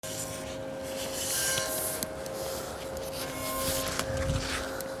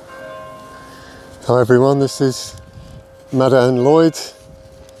Hi everyone, this is Madan Lloyd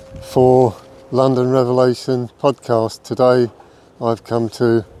for London Revelation podcast. Today I've come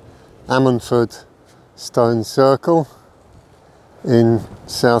to Ammanford Stone Circle in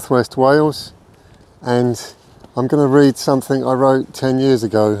southwest Wales, and I'm going to read something I wrote 10 years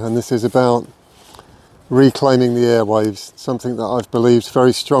ago, and this is about reclaiming the airwaves, something that I've believed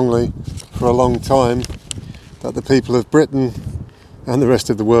very strongly for a long time that the people of Britain and the rest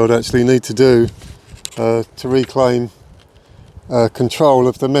of the world actually need to do to reclaim control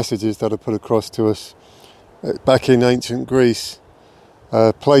of the messages that are put across to us. Back in ancient Greece,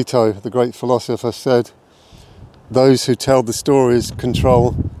 Plato, the great philosopher, said, "Those who tell the stories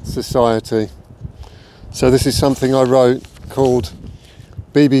control society." So this is something I wrote called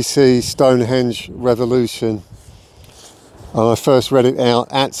BBC Stonehenge Revolution. And I first read it out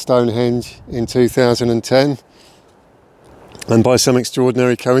at Stonehenge in 2010. And by some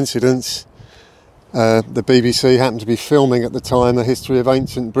extraordinary coincidence, the BBC happened to be filming at the time a history of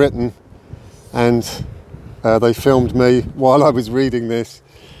ancient Britain, and they filmed me while I was reading this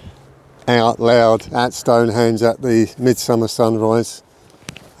out loud at Stonehenge at the midsummer sunrise,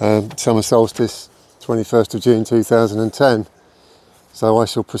 summer solstice, 21st of June 2010. So I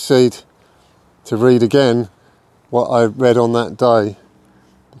shall proceed to read again what I read on that day,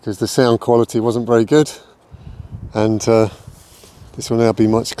 because the sound quality wasn't very good, and this will now be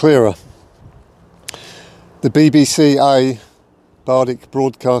much clearer. The BBC Bardic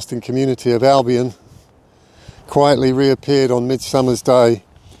Broadcasting Community of Albion quietly reappeared on Midsummer's Day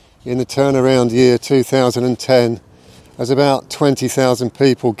in the turnaround year 2010 as about 20,000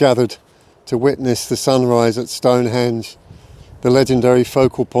 people gathered to witness the sunrise at Stonehenge, the legendary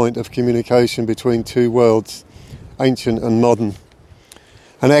focal point of communication between two worlds, ancient and modern.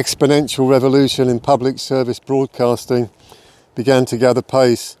 An exponential revolution in public service broadcasting began to gather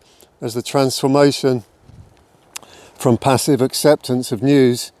pace as the transformation from passive acceptance of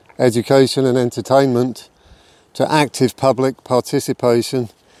news, education and entertainment to active public participation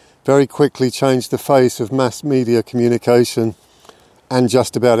very quickly changed the face of mass media communication and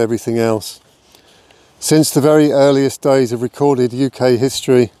just about everything else. Since the very earliest days of recorded UK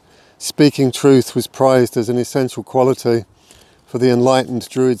history, speaking truth was prized as an essential quality for the enlightened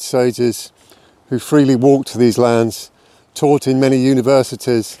Druid sages who freely walked these lands, taught in many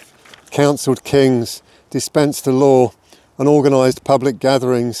universities, counselled kings, dispensed the law and organised public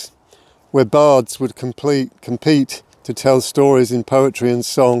gatherings where bards would compete to tell stories in poetry and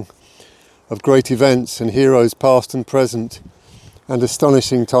song of great events and heroes past and present and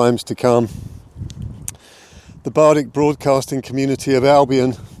astonishing times to come. The Bardic Broadcasting Community of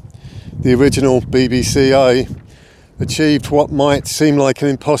Albion, the original BBCA, achieved what might seem like an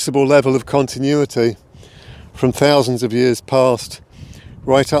impossible level of continuity from thousands of years past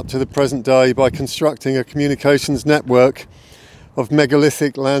right up to the present day by constructing a communications network of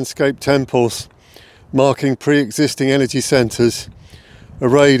megalithic landscape temples marking pre-existing energy centres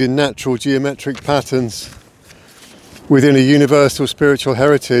arrayed in natural geometric patterns within a universal spiritual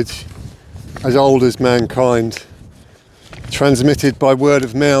heritage as old as mankind, transmitted by word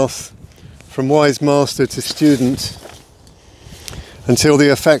of mouth from wise master to student until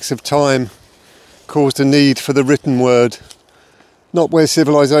the effects of time caused a need for the written word, not where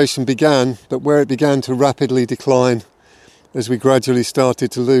civilization began, but where it began to rapidly decline as we gradually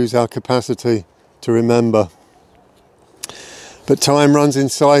started to lose our capacity to remember. But time runs in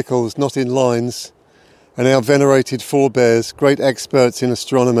cycles, not in lines, and our venerated forebears, great experts in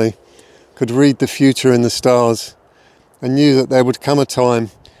astronomy, could read the future in the stars and knew that there would come a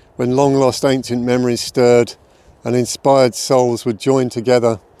time when long-lost ancient memories stirred and inspired souls would join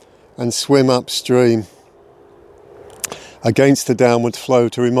together and swim upstream against the downward flow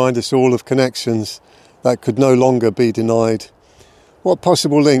to remind us all of connections that could no longer be denied. What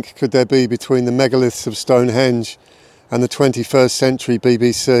possible link could there be between the megaliths of Stonehenge and the 21st century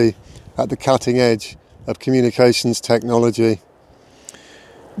BBC at the cutting edge of communications technology?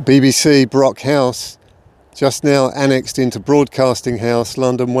 BBC Brock House, just now annexed into Broadcasting House,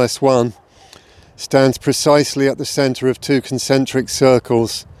 London West 1, stands precisely at the centre of two concentric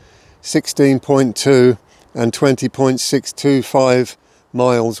circles, 16.2 and 20.625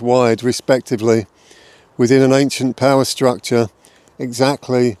 miles wide respectively, within an ancient power structure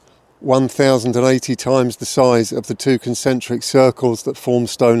exactly 1,080 times the size of the two concentric circles that form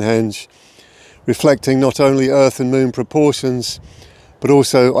Stonehenge, reflecting not only earth and moon proportions but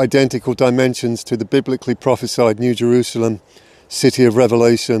also identical dimensions to the biblically prophesied New Jerusalem, city of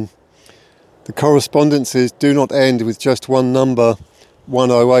Revelation. The correspondences do not end with just one number,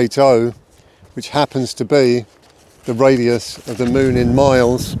 1080, which happens to be the radius of the moon in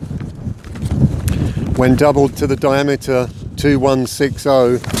miles, when doubled to the diameter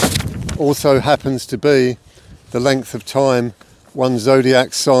 2160, also happens to be the length of time one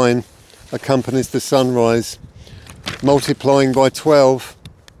zodiac sign accompanies the sunrise, multiplying by 12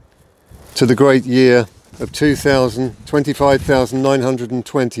 to the great year of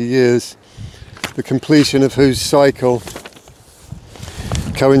 25,920 years, the completion of whose cycle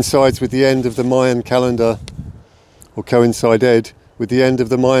coincides with the end of the Mayan calendar, or coincided with the end of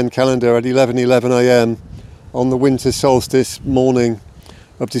the Mayan calendar at 11:11 a.m. on the winter solstice morning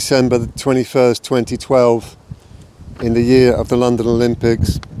of December the 21st, 2012, in the year of the London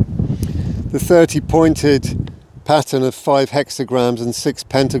Olympics. The 30-pointed pattern of 5 hexagrams and 6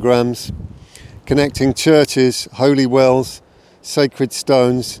 pentagrams connecting churches, holy wells, sacred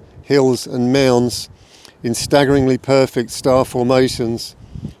stones, hills and mounds in staggeringly perfect star formations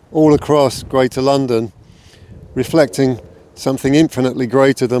all across Greater London, reflecting something infinitely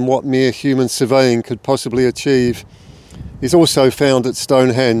greater than what mere human surveying could possibly achieve, is also found at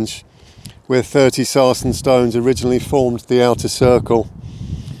Stonehenge, where 30 sarsen stones originally formed the outer circle.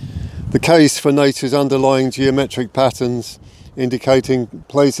 The case for nature's underlying geometric patterns, indicating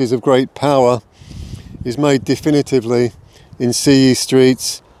places of great power, is made definitively in C.E.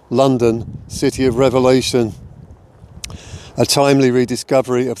 Street's London, City of Revelation, a timely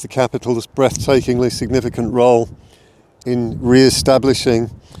rediscovery of the capital's breathtakingly significant role in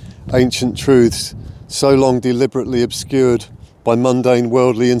re-establishing ancient truths so long deliberately obscured by mundane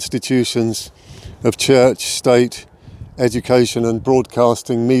worldly institutions of church, state, education and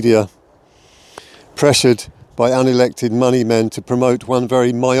broadcasting media, pressured by unelected money men to promote one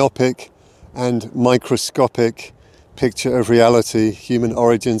very myopic and microscopic picture of reality, human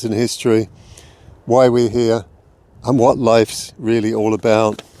origins and history, why we're here and what life's really all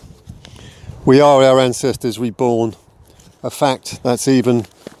about. We are our ancestors reborn, a fact that's even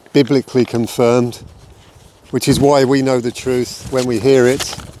biblically confirmed, which is why we know the truth when we hear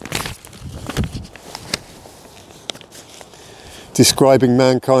it, describing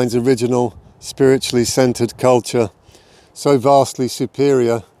mankind's original spiritually centered culture, so vastly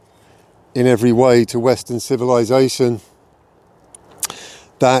superior in every way to Western civilization,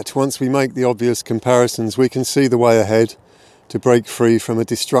 that once we make the obvious comparisons, we can see the way ahead to break free from a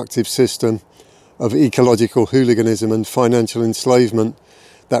destructive system of ecological hooliganism and financial enslavement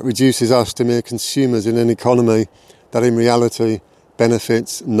that reduces us to mere consumers in an economy that in reality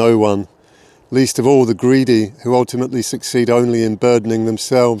benefits no one, least of all the greedy, who ultimately succeed only in burdening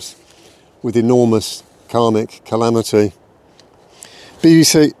themselves with enormous karmic calamity.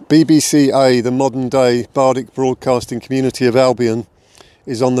 BBCA, the modern-day bardic broadcasting community of Albion,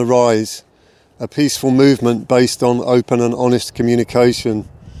 is on the rise, a peaceful movement based on open and honest communication,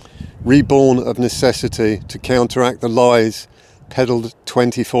 reborn of necessity to counteract the lies peddled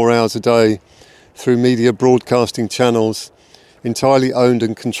 24 hours a day through media broadcasting channels entirely owned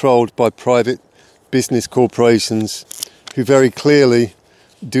and controlled by private business corporations who very clearly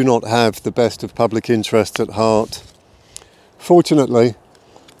do not have the best of public interests at heart. Fortunately,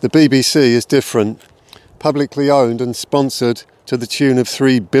 the BBC is different, publicly owned and sponsored to the tune of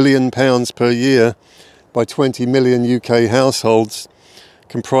 £3 billion per year by 20 million UK households,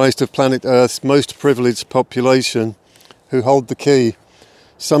 comprised of planet Earth's most privileged population, who hold the key,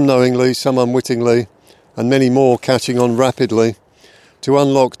 some knowingly, some unwittingly, and many more catching on rapidly, to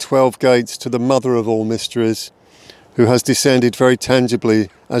unlock 12 gates to the mother of all mysteries, who has descended very tangibly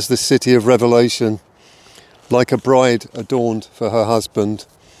as the City of Revelation, like a bride adorned for her husband,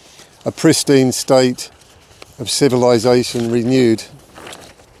 a pristine state of civilization renewed,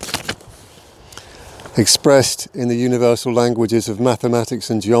 expressed in the universal languages of mathematics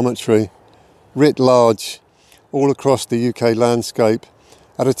and geometry, writ large, all across the UK landscape,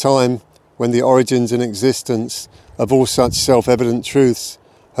 at a time when the origins and existence of all such self-evident truths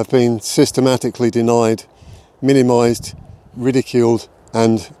have been systematically denied, minimised, ridiculed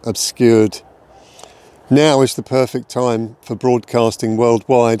and obscured. Now is the perfect time for broadcasting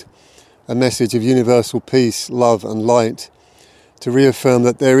worldwide a message of universal peace, love and light, to reaffirm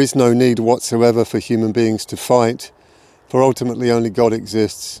that there is no need whatsoever for human beings to fight, for ultimately only God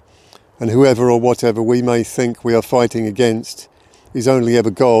exists, and whoever or whatever we may think we are fighting against is only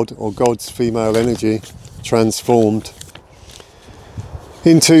ever God or God's female energy transformed.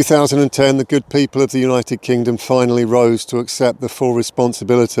 In 2010, the good people of the United Kingdom finally rose to accept the full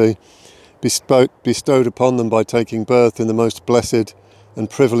responsibility bestowed upon them by taking birth in the most blessed and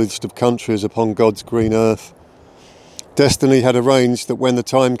privileged of countries upon God's green earth. Destiny had arranged that when the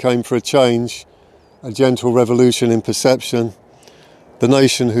time came for a change, a gentle revolution in perception, the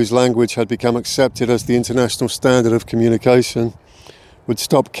nation whose language had become accepted as the international standard of communication would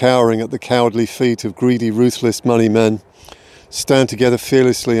stop cowering at the cowardly feet of greedy, ruthless money men, stand together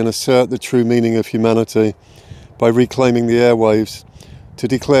fearlessly and assert the true meaning of humanity by reclaiming the airwaves, to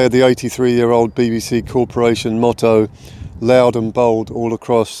declare the 83-year-old BBC Corporation motto loud and bold all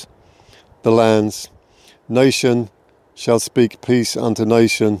across the lands: nation shall speak peace unto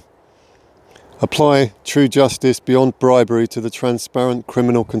nation. Apply true justice beyond bribery to the transparent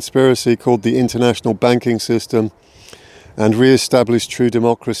criminal conspiracy called the international banking system, and re-establish true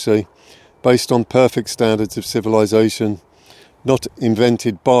democracy based on perfect standards of civilization, not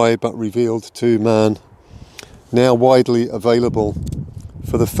invented by but revealed to man, now widely available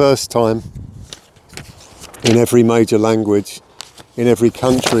for the first time in every major language, in every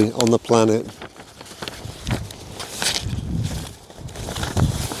country on the planet.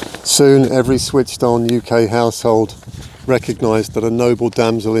 Soon every switched-on UK household recognised that a noble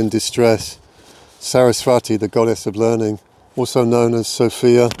damsel in distress, Saraswati, the goddess of learning, also known as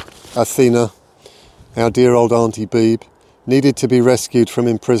Sophia, Athena, our dear old Auntie Beeb, needed to be rescued from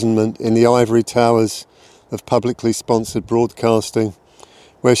imprisonment in the ivory towers of publicly sponsored broadcasting,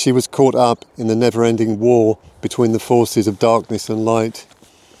 where she was caught up in the never-ending war between the forces of darkness and light.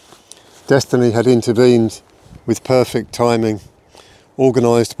 Destiny had intervened with perfect timing,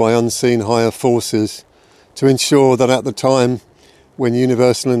 organised by unseen higher forces, to ensure that at the time when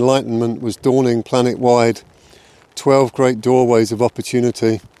universal enlightenment was dawning planet-wide, 12 great doorways of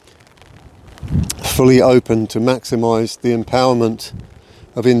opportunity fully open to maximise the empowerment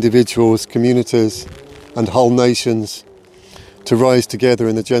of individuals, communities and whole nations to rise together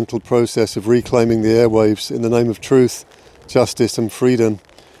in the gentle process of reclaiming the airwaves in the name of truth, justice and freedom,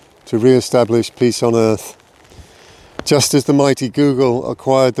 to re-establish peace on earth. Just as the mighty Google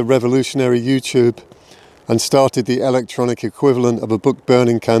acquired the revolutionary YouTube and started the electronic equivalent of a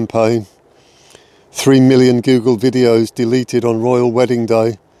book-burning campaign, 3 million Google videos deleted on Royal Wedding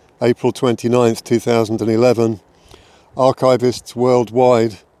Day, April 29th, 2011, archivists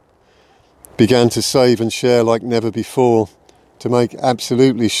worldwide began to save and share like never before, to make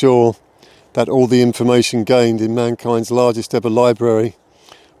absolutely sure that all the information gained in mankind's largest ever library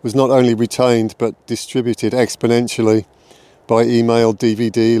was not only retained but distributed exponentially by email,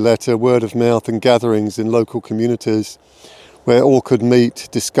 DVD, letter, word of mouth and gatherings in local communities where all could meet,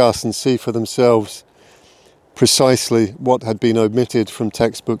 discuss and see for themselves precisely what had been omitted from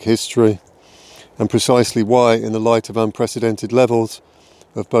textbook history, and precisely why, in the light of unprecedented levels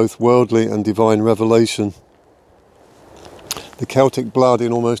of both worldly and divine revelation, the Celtic blood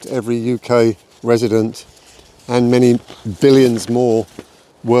in almost every UK resident and many billions more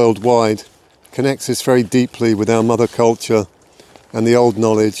worldwide connects us very deeply with our mother culture and the old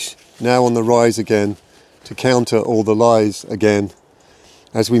knowledge, now on the rise again, to counter all the lies again,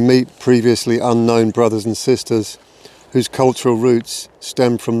 as we meet previously unknown brothers and sisters whose cultural roots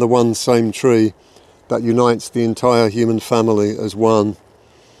stem from the one same tree that unites the entire human family as one.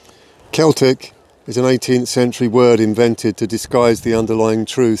 Celtic is an 18th century word invented to disguise the underlying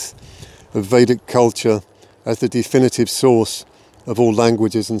truth of Vedic culture as the definitive source of all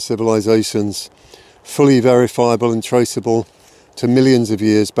languages and civilizations, fully verifiable and traceable to millions of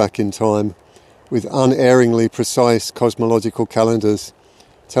years back in time, with unerringly precise cosmological calendars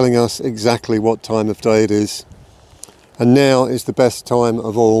telling us exactly what time of day it is. And now is the best time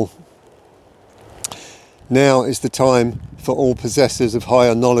of all. Now is the time for all possessors of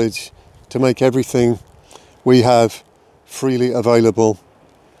higher knowledge to make everything we have freely available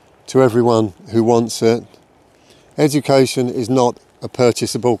to everyone who wants it. Education is not a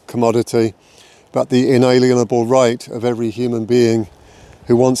purchasable commodity, but the inalienable right of every human being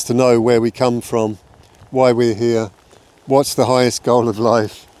who wants to know where we come from, why we're here, what's the highest goal of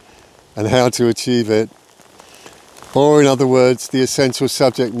life, and how to achieve it. Or in other words, the essential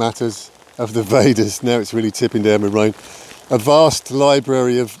subject matters of the Vedas. Now it's really tipping down my rain. A vast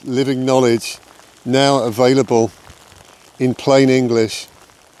library of living knowledge now available in plain English,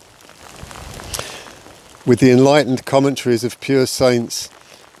 with the enlightened commentaries of pure saints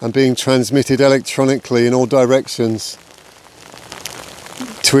and being transmitted electronically in all directions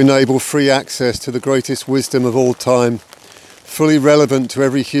to enable free access to the greatest wisdom of all time, fully relevant to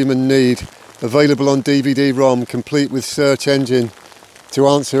every human need, available on DVD-ROM, complete with search engine to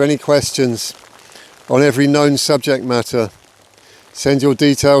answer any questions on every known subject matter. Send your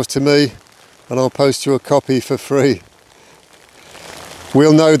details to me and I'll post you a copy for free.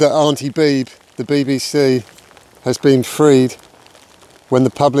 We'll know that Auntie Beeb, the BBC, has been freed when the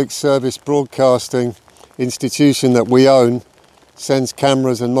public service broadcasting institution that we own sends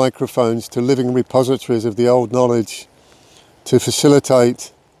cameras and microphones to living repositories of the old knowledge to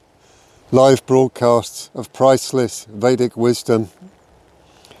facilitate live broadcasts of priceless Vedic wisdom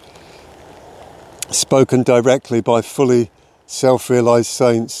spoken directly by fully self-realized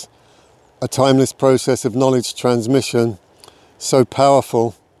saints, a timeless process of knowledge transmission so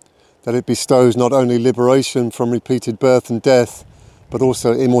powerful that it bestows not only liberation from repeated birth and death, but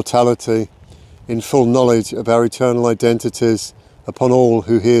also immortality in full knowledge of our eternal identities upon all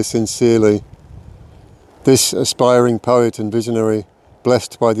who hear sincerely. This aspiring poet and visionary,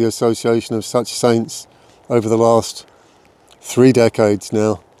 blessed by the association of such saints over the last 3 decades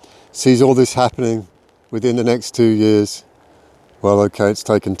now, sees all this happening within the next 2 years. Well, okay, it's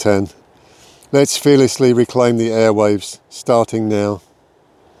taken 10. Let's fearlessly reclaim the airwaves, starting now.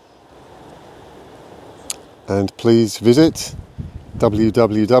 And please visit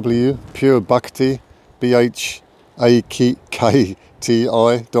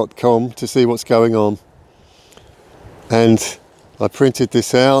www.purebhakti.com to see what's going on. And I printed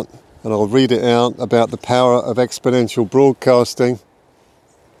this out, and I'll read it out about the power of exponential broadcasting.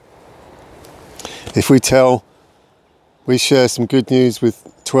 If we share some good news with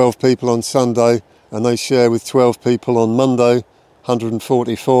 12 people on Sunday, and they share with 12 people on Monday,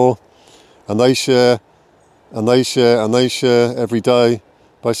 144, and they share every day.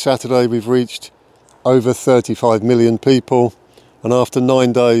 By Saturday we've reached over 35 million people, and after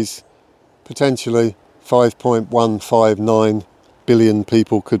 9 days, potentially 5.159 billion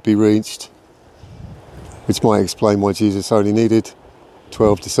people could be reached, which might explain why Jesus only needed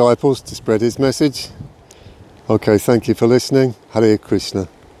 12 disciples to spread his message. Okay, thank you for listening. Hare Krishna.